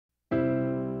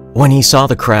When he saw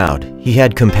the crowd, he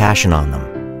had compassion on them,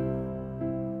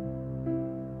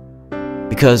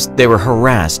 because they were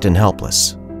harassed and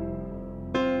helpless,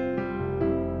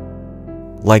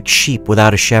 like sheep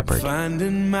without a shepherd.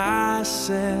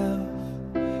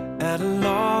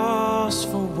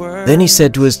 Then he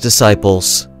said to his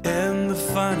disciples,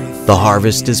 "The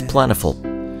harvest is plentiful,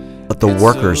 but the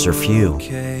workers are few.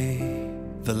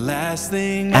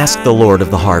 Ask the Lord of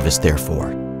the harvest,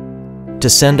 therefore, to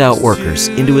send out workers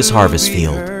into his harvest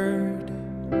field."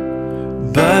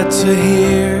 But to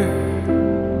hear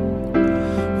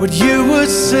what you would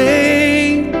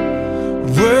say,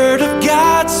 word of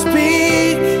God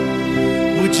speak,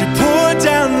 would you pour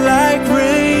down like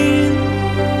rain,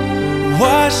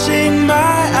 washing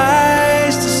my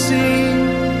eyes to see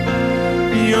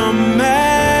your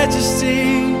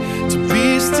majesty, to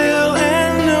be still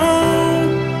and know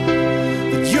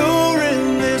that you're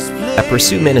in this place. At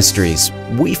Pursue Ministries,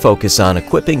 we focus on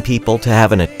equipping people to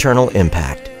have an eternal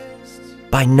impact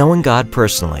by knowing God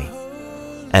personally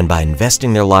and by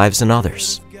investing their lives in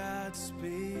others.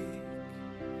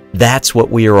 That's what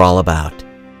we are all about.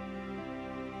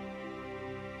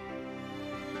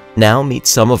 Now meet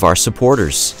some of our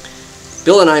supporters.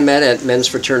 Bill and I met at men's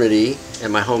fraternity at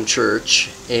my home church,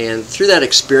 and through that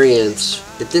experience,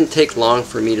 it didn't take long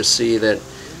for me to see that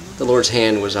the Lord's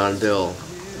hand was on Bill.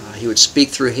 He would speak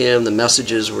through him, the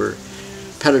messages were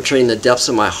penetrating the depths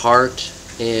of my heart,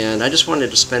 and I just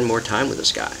wanted to spend more time with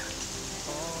this guy.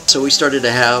 So we started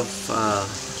to have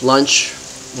lunch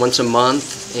once a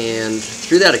month, and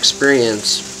through that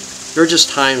experience, there were just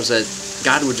times that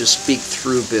God would just speak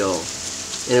through Bill.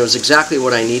 And it was exactly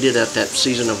what I needed at that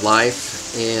season of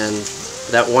life, and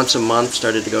that once a month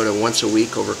started to go to once a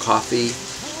week over coffee.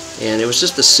 And it was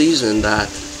just a season that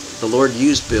the Lord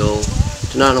used Bill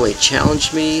to not only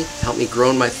challenge me, help me grow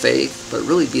in my faith, but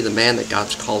really be the man that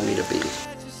God's called me to be.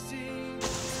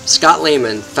 Scott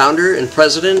Lehman, founder and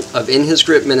president of In His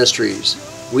Grip Ministries.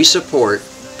 We support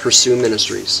Pursue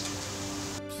Ministries.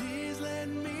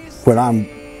 When I'm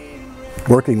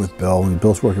working with Bill and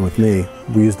Bill's working with me,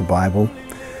 we use the Bible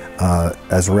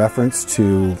as a reference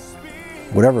to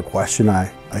whatever question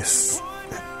I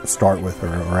start with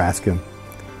or ask him.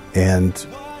 And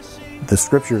the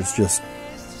scriptures just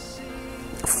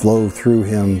flow through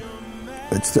him.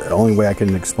 It's the only way I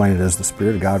can explain it, as the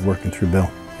Spirit of God working through Bill.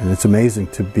 And it's amazing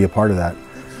to be a part of that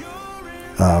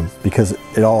because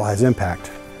it all has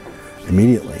impact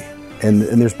immediately. And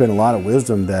there's been a lot of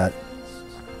wisdom that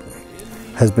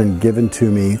has been given to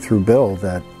me through Bill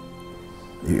that,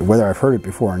 whether I've heard it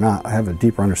before or not, I have a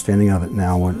deeper understanding of it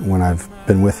now when I've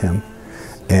been with him.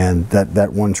 And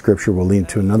that one scripture will lead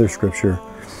to another scripture.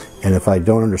 And if I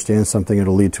don't understand something,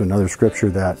 it'll lead to another scripture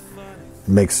that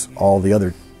makes all the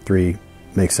other three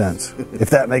make sense, if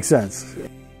that makes sense.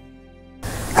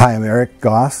 Hi, I'm Eric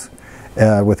Goss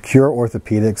with Cure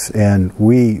Orthopedics, and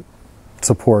we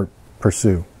support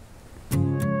Pursue.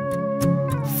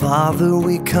 Father,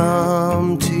 we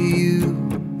come to you,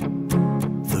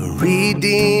 the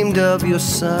redeemed of your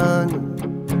Son,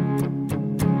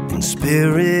 in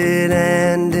spirit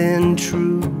and in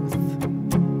truth.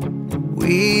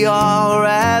 We are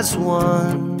as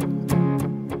one,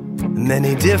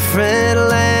 many different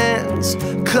lands,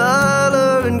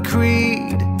 color and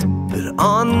creed, but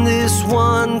on this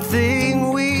one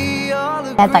thing we all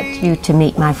agree. I'd like you to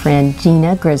meet my friend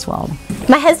Gina Griswold.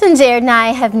 My husband Jared and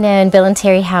I have known Bill and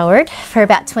Terry Howard for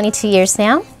about 22 years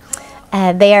now.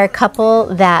 They are a couple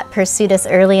that pursued us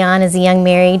early on as a young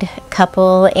married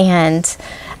couple and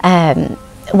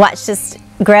watched us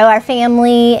grow our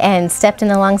family and stepped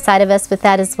in alongside of us with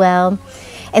that as well.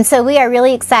 And so we are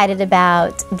really excited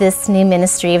about this new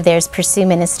ministry of theirs, Pursue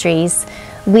Ministries.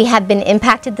 We have been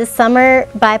impacted this summer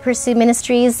by Pursue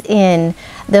Ministries in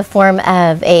the form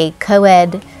of a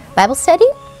co-ed Bible study.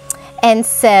 And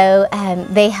so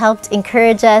they helped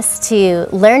encourage us to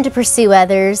learn to pursue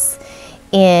others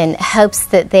in hopes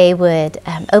that they would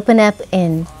open up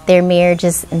in their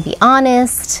marriages and be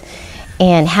honest,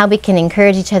 and how we can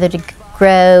encourage each other to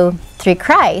grow through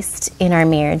Christ in our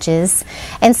marriages.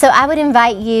 And so I would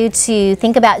invite you to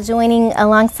think about joining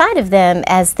alongside of them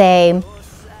as they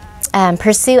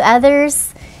pursue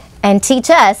others and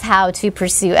teach us how to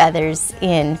pursue others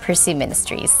in Pursue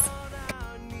Ministries.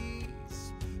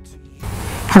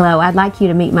 Hello, I'd like you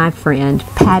to meet my friend,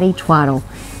 Patty Twaddle.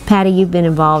 Patty, you've been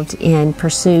involved in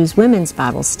Pursue's women's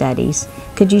Bible studies.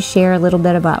 Could you share a little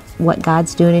bit about what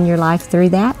God's doing in your life through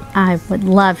that? I would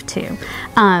love to.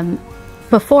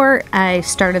 Before I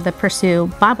started the Pursue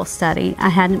Bible study, I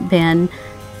hadn't been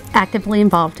actively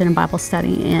involved in a Bible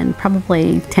study in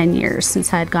probably 10 years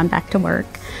since I had gone back to work.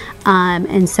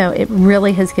 And so it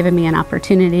really has given me an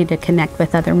opportunity to connect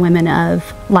with other women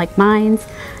of like minds,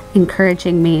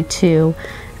 encouraging me to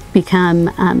become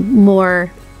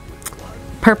more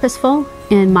purposeful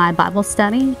in my Bible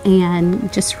study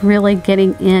and just really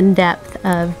getting in depth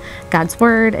of God's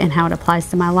Word and how it applies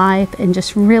to my life, and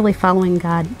just really following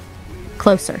God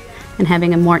closer and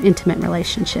having a more intimate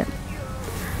relationship.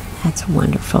 That's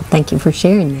wonderful. Thank you for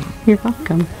sharing that. You're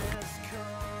welcome.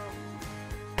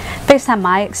 Based on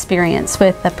my experience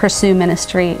with the Pursue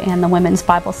Ministry and the women's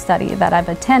Bible study that I've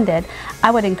attended,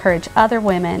 I would encourage other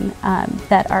women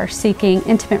that are seeking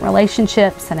intimate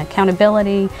relationships and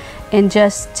accountability, and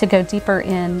just to go deeper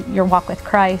in your walk with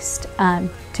Christ,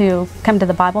 to come to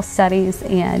the Bible studies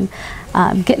and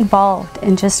get involved,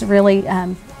 and just really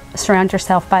surround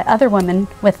yourself by other women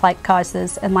with like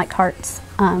causes and like hearts,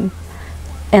 and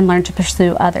learn to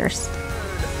pursue others.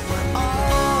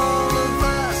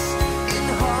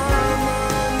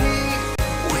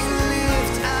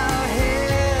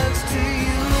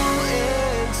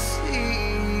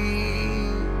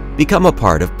 Become a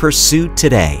part of Pursue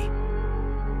today.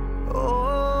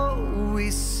 Oh, we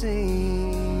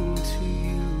sing to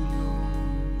you,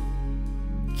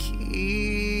 Lord,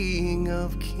 King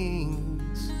of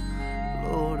kings,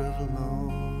 Lord of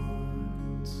lords.